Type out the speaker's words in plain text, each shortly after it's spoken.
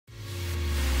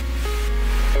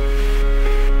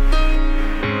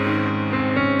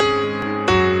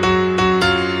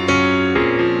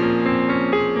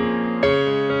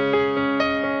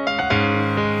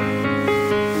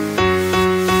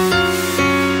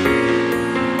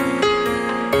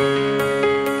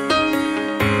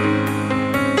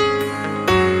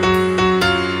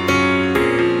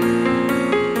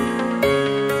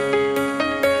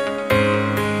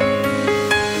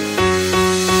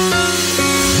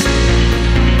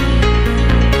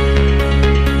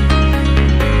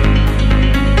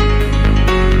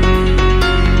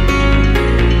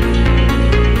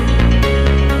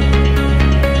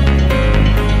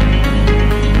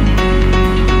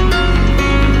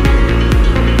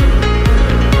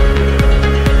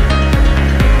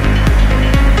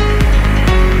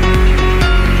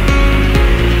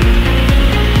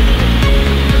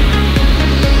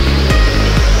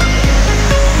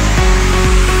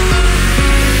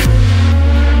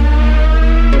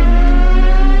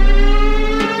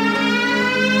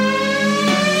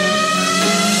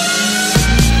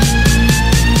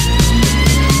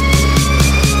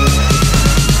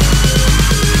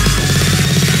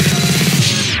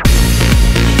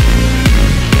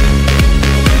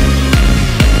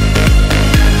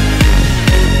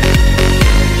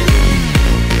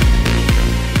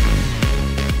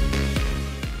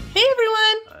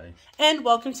and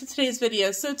welcome to today's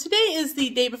video. So today is the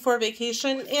day before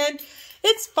vacation and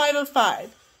it's 5:05.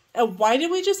 And why did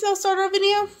we just now start our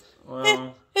video?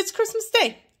 Well, it's Christmas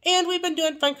Day and we've been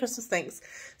doing fun Christmas things.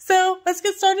 So let's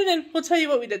get started and we'll tell you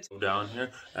what we did. Down here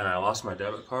and I lost my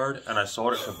debit card and I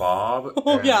sold it to Bob.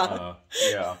 Oh, and, yeah.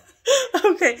 Yeah.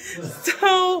 Okay,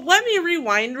 so let me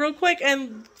rewind real quick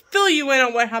and fill you in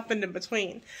on what happened in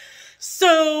between.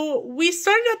 So we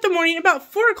started out the morning about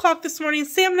 4 o'clock this morning.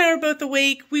 Sam and I were both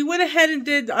awake. We went ahead and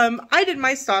did, I did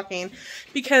my stocking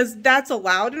because that's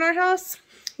allowed in our house.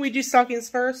 We do stockings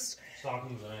first.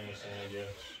 Stockings and Santa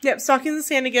gifts. Yep, stockings and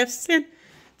Santa gifts. And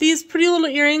these pretty little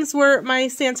earrings were my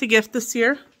Santa gift this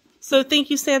year. So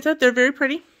thank you, Santa. They're very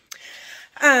pretty.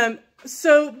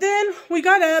 So then we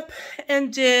got up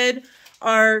and did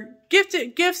our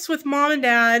gifts with Mom and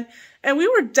Dad. And we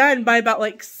were done by about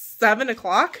like 7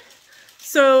 o'clock.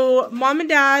 So Mom and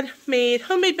Dad made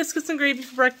homemade biscuits and gravy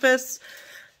for breakfast.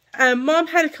 Mom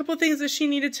had a couple things that she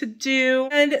needed to do.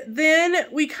 And then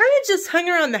we kind of just hung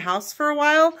around the house for a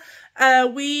while.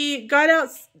 We got out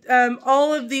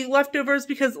all of the leftovers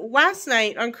because last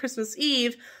night on Christmas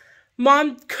Eve,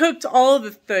 Mom cooked all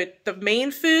of the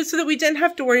main food so that we didn't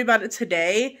have to worry about it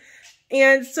today.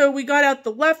 And so we got out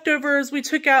the leftovers. We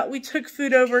took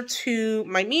food over to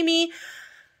my Mimi.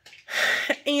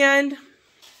 And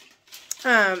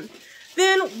then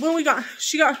when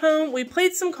she got home, we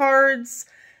played some cards,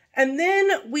 and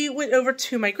then we went over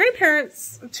to my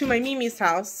grandparents, to my Mimi's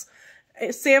house.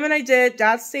 Sam and I did,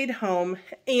 Dad stayed home,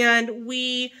 and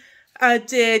we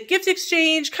did gift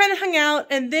exchange, kind of hung out,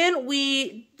 and then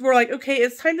we were like, okay,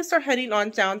 it's time to start heading on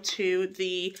down to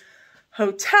the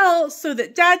hotel so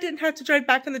that Dad didn't have to drive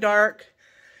back in the dark.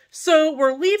 So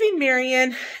we're leaving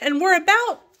Marion, and we're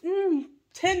about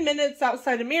 10 minutes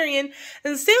outside of Marion,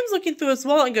 and Sam's looking through his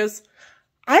wallet and goes,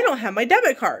 I don't have my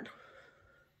debit card.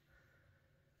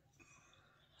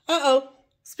 Uh-oh,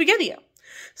 Spaghetti-O.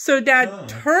 So Dad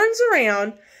turns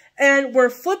around, and we're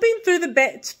flipping through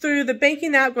the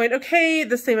banking app going, okay,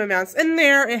 the same amount's in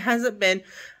there. It hasn't been,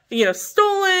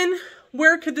 stolen.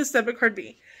 Where could this debit card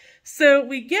be? So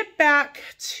we get back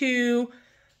to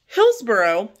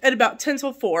Hillsboro at about 10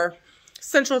 till 4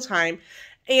 Central Time.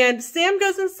 And Sam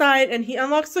goes inside and he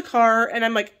unlocks the car and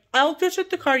I'm like, I'll go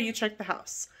check the car, you check the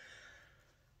house.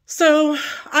 So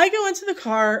I go into the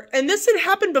car and this had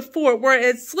happened before where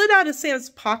it slid out of Sam's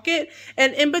pocket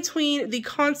and in between the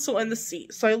console and the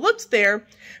seat. So I looked there,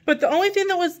 but the only thing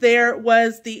that was there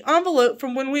was the envelope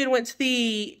from when we had went to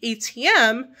the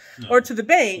ATM or to the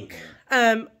bank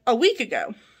a week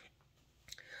ago.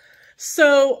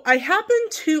 So I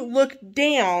happened to look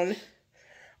down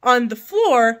on the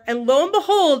floor, and lo and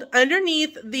behold,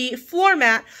 underneath the floor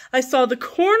mat, I saw the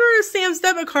corner of Sam's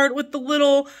debit card with the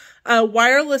little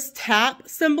wireless tap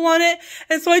symbol on it.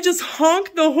 And so I just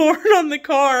honked the horn on the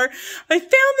car. I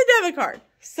found the debit card.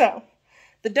 So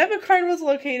the debit card was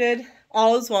located.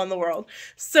 All is well in the world.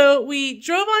 So we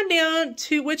drove on down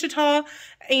to Wichita,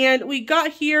 and we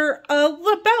got here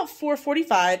about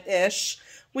 4:45-ish.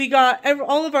 We got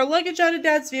all of our luggage out of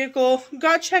Dad's vehicle,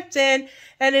 got checked in,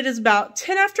 and it is about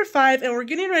 10 after 5, and we're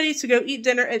getting ready to go eat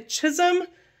dinner at Chisholm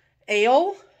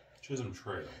Ale. Chisholm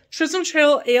Trail. Chisholm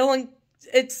Trail Ale, and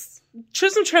it's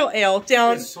Chisholm Trail Ale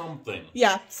down. It's something.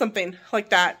 Yeah, something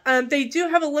like that. They do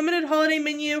have a limited holiday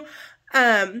menu,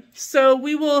 so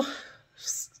we will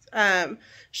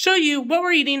show you what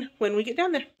we're eating when we get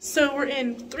down there. So we're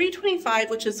in 325,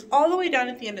 which is all the way down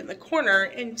at the end in the corner,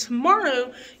 and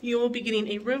tomorrow you will be getting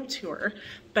a room tour,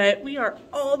 but we are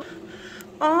all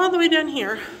the way down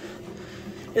here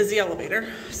is the elevator.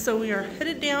 So we are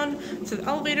headed down to the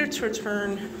elevator to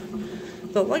return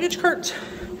the luggage cart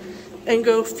and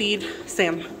go feed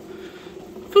Sam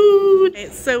food. Okay,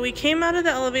 so we came out of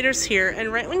the elevators here,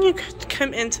 and right when you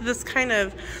come into this kind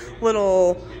of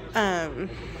little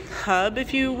hub,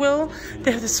 if you will,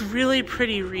 they have this really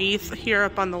pretty wreath here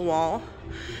up on the wall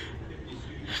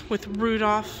with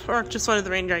Rudolph, or just one of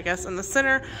the reindeer, I guess, in the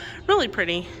center. Really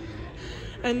pretty.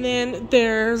 And then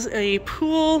there's a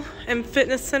pool and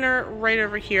fitness center right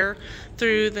over here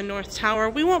through the North Tower.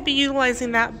 We won't be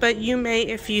utilizing that, but you may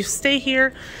if you stay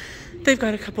here. They've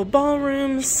got a couple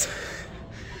ballrooms.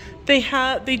 They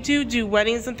do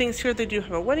weddings and things here. They do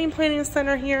have a wedding planning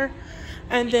center here.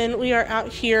 And then we are out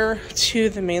here to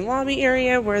the main lobby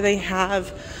area where they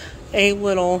have a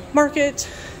little market.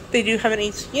 They do have an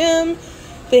ATM.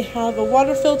 They have a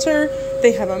water filter.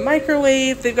 They have a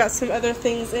microwave. They've got some other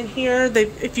things in here.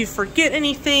 If you forget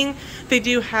anything, they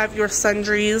do have your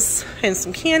sundries and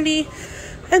some candy.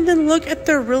 And then look at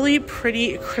the really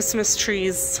pretty Christmas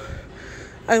trees.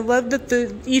 I love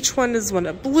that each one is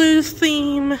a blue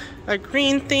theme, a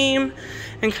green theme,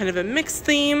 and kind of a mixed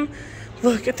theme.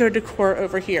 Look at their decor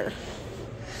over here.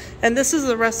 And this is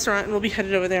the restaurant, and we'll be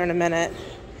headed over there in a minute.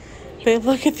 But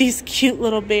look at these cute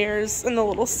little bears and the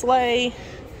little sleigh,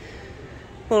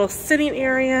 little sitting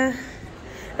area.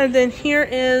 And then here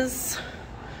is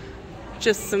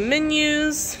just some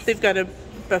menus. They've got a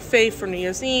buffet for New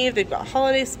Year's Eve. They've got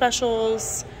holiday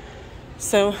specials.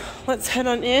 So let's head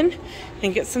on in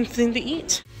and get something to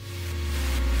eat.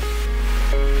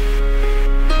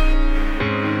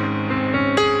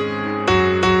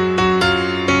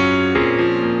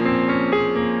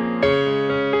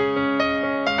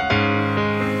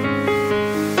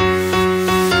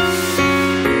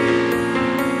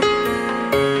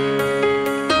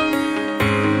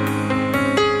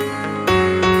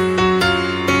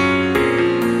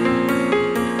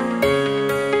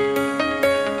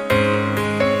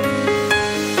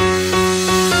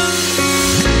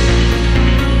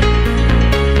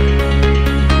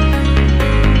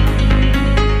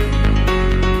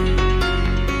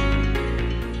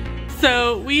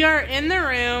 We are in the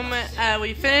room,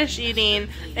 we finished eating,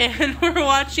 and we're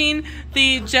watching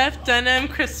the Jeff Dunham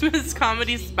Christmas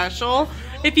comedy special.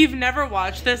 If you've never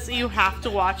watched this, you have to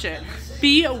watch it.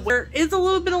 Be aware, there is a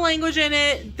little bit of language in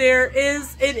it.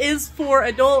 It is for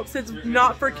adults, it's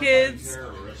not for kids.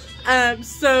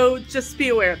 So just be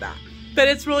aware of that. But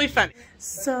it's really funny.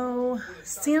 So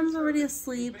Sam's already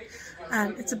asleep.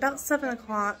 It's about 7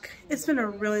 o'clock. It's been a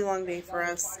really long day for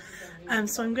us.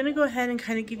 So I'm going to go ahead and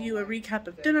kind of give you a recap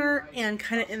of dinner and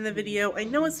kind of end the video. I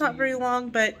know it's not very long,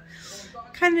 but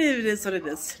kind of it is what it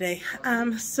is today.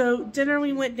 So dinner,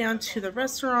 we went down to the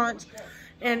restaurant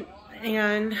and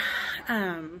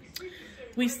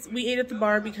we ate at the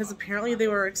bar because apparently they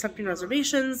were accepting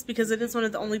reservations because it is one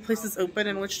of the only places open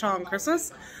in Wichita on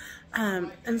Christmas.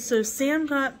 And so Sam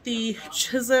got the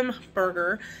Chisholm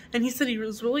burger, and he said he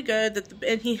was really good,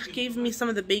 and he gave me some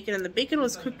of the bacon, and the bacon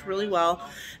was cooked really well,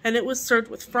 and it was served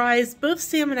with fries. Both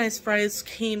Sam and I's fries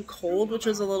came cold, which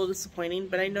was a little disappointing,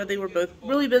 but I know they were both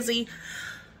really busy.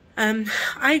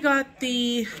 I got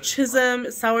the Chisholm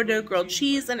sourdough grilled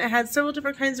cheese, and it had several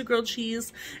different kinds of grilled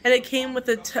cheese, and it came with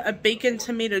a bacon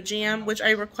tomato jam, which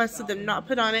I requested them not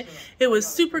put on it. It was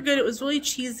super good. It was really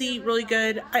cheesy, really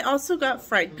good. I also got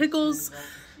fried pickles.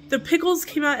 The pickles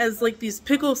came out as like these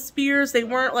pickle spears. They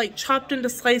weren't like chopped into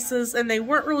slices, and they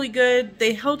weren't really good.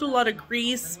 They held a lot of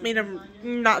grease, made them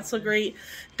not so great.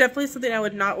 Definitely something I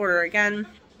would not order again.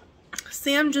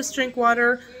 Sam just drank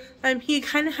water. He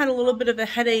kind of had a little bit of a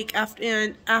headache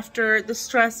after the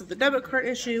stress of the debit card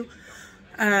issue.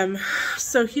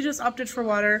 So he just opted for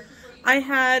water. I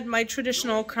had my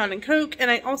traditional Crown and Coke, and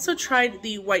I also tried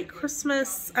the White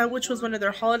Christmas, which was one of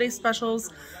their holiday specials.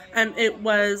 It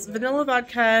was vanilla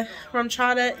vodka, rum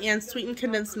chata, and sweetened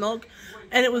condensed milk,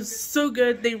 and it was so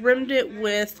good. They rimmed it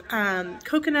with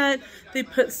coconut. They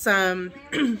put some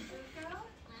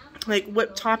like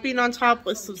whipped topping on top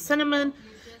with some cinnamon.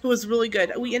 It was really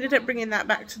good. We ended up bringing that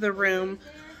back to the room.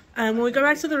 When we go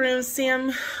back to the room,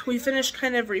 Sam, we finished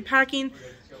kind of repacking.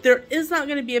 There is not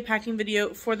going to be a packing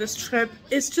video for this trip.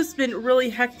 It's just been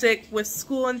really hectic with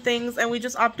school and things, and we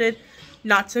just opted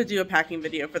not to do a packing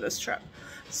video for this trip.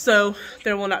 So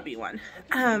there will not be one.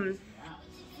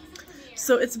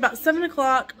 So it's about 7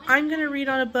 o'clock. I'm going to read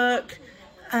on a book.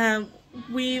 I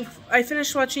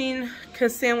finished watching,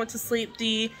 because Sam went to sleep,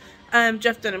 the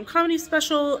Jeff Dunham comedy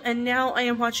special, and now I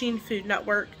am watching Food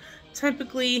Network,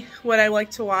 typically what I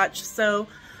like to watch. So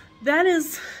that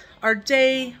is our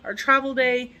day, our travel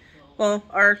day, well,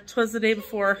 our Twas the Day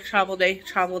Before travel day.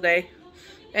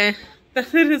 It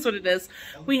is what it is.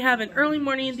 We have an early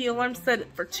morning. The alarm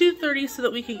set for 2:30 so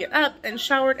that we can get up and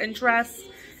showered and dressed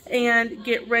and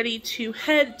get ready to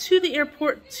head to the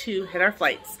airport to hit our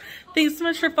flights. Thanks so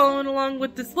much for following along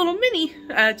with this little mini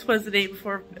Twas the Day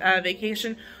Before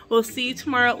vacation. We'll see you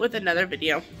tomorrow with another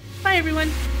video. Bye, everyone.